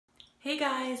Hey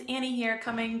guys, Annie here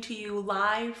coming to you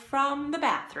live from the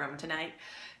bathroom tonight.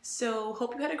 So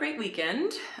hope you had a great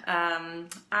weekend.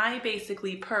 I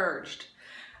basically purged.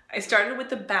 I started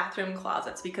with the bathroom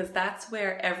closets because that's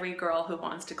where every girl who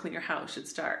wants to clean her house should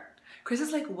start. Chris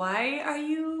is like, why are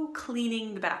you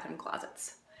cleaning the bathroom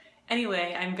closets?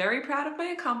 Anyway, I'm very proud of my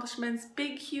accomplishments.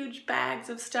 Big, huge bags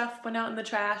of stuff went out in the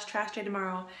trash day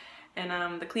tomorrow.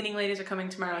 And the cleaning ladies are coming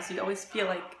tomorrow, so you always feel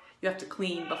like you have to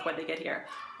clean before they get here.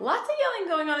 Lots of yelling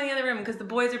going on in the other room because the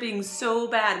boys are being so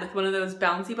bad with one of those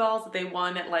bouncy balls that they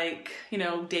won at, like, you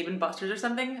know, Dave & Buster's or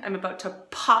something. I'm about to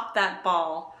pop that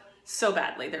ball so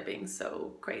badly. They're being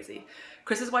so crazy.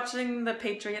 Chris is watching the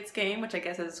Patriots game, which I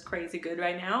guess is crazy good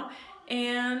right now.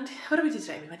 And what did we do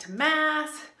today? We went to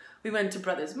Mass. We went to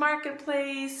Brothers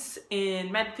Marketplace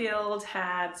in Medfield,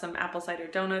 had some apple cider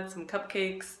donuts, some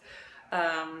cupcakes,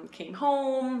 came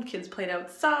home, kids played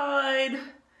outside.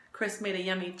 Chris made a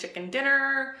yummy chicken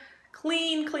dinner.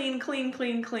 Cleaned.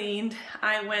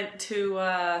 I went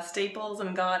to Staples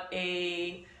and got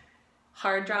a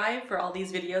hard drive for all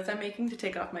these videos I'm making to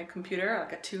take off my computer,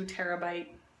 like a 2 terabyte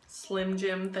Slim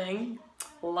Jim thing.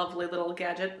 Lovely little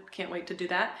gadget, can't wait to do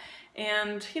that.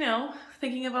 And, you know,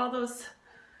 thinking of all those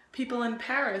people in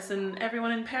Paris and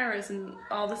everyone in Paris and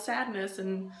all the sadness,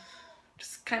 and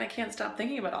just kind of can't stop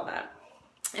thinking about all that.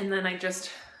 And then I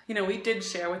just, you know, we did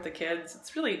share with the kids.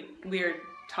 It's really weird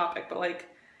topic, but like,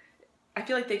 I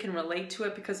feel like they can relate to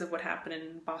it because of what happened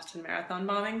in Boston Marathon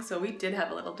bombing. So we did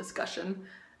have a little discussion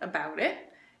about it.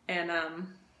 And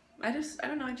I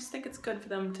don't know, I just think it's good for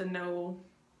them to know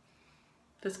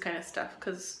this kind of stuff,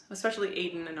 because especially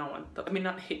Aiden and Owen, I mean,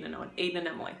 not Aiden and Owen, Aiden and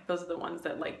Emily, those are the ones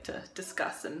that like to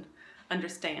discuss and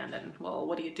understand, and, well,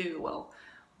 what do you do? Well,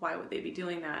 why would they be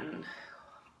doing that? And,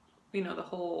 you know, the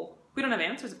whole, we don't have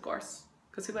answers, of course,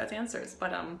 because who has answers?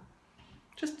 But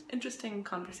just interesting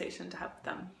conversation to have with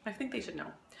them. I think they should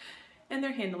know. And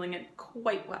they're handling it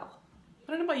quite well.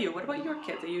 I don't know about you. What about your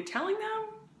kids? Are you telling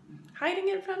them? Hiding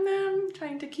it from them?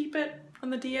 Trying to keep it on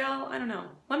the DL? I don't know.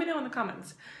 Let me know in the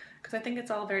comments, because I think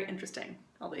it's all very interesting.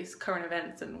 All these current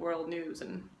events and world news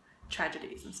and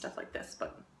tragedies and stuff like this,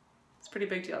 but it's a pretty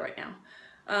big deal right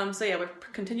now. So yeah, we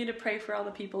continue to pray for all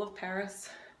the people of Paris,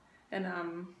 and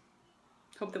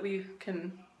hope that we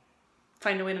can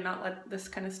find a way to not let this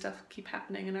kind of stuff keep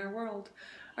happening in our world.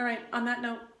 All right, on that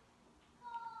note,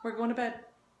 we're going to bed.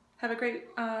 Have a great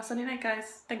Sunday night,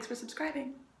 guys. Thanks for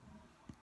subscribing.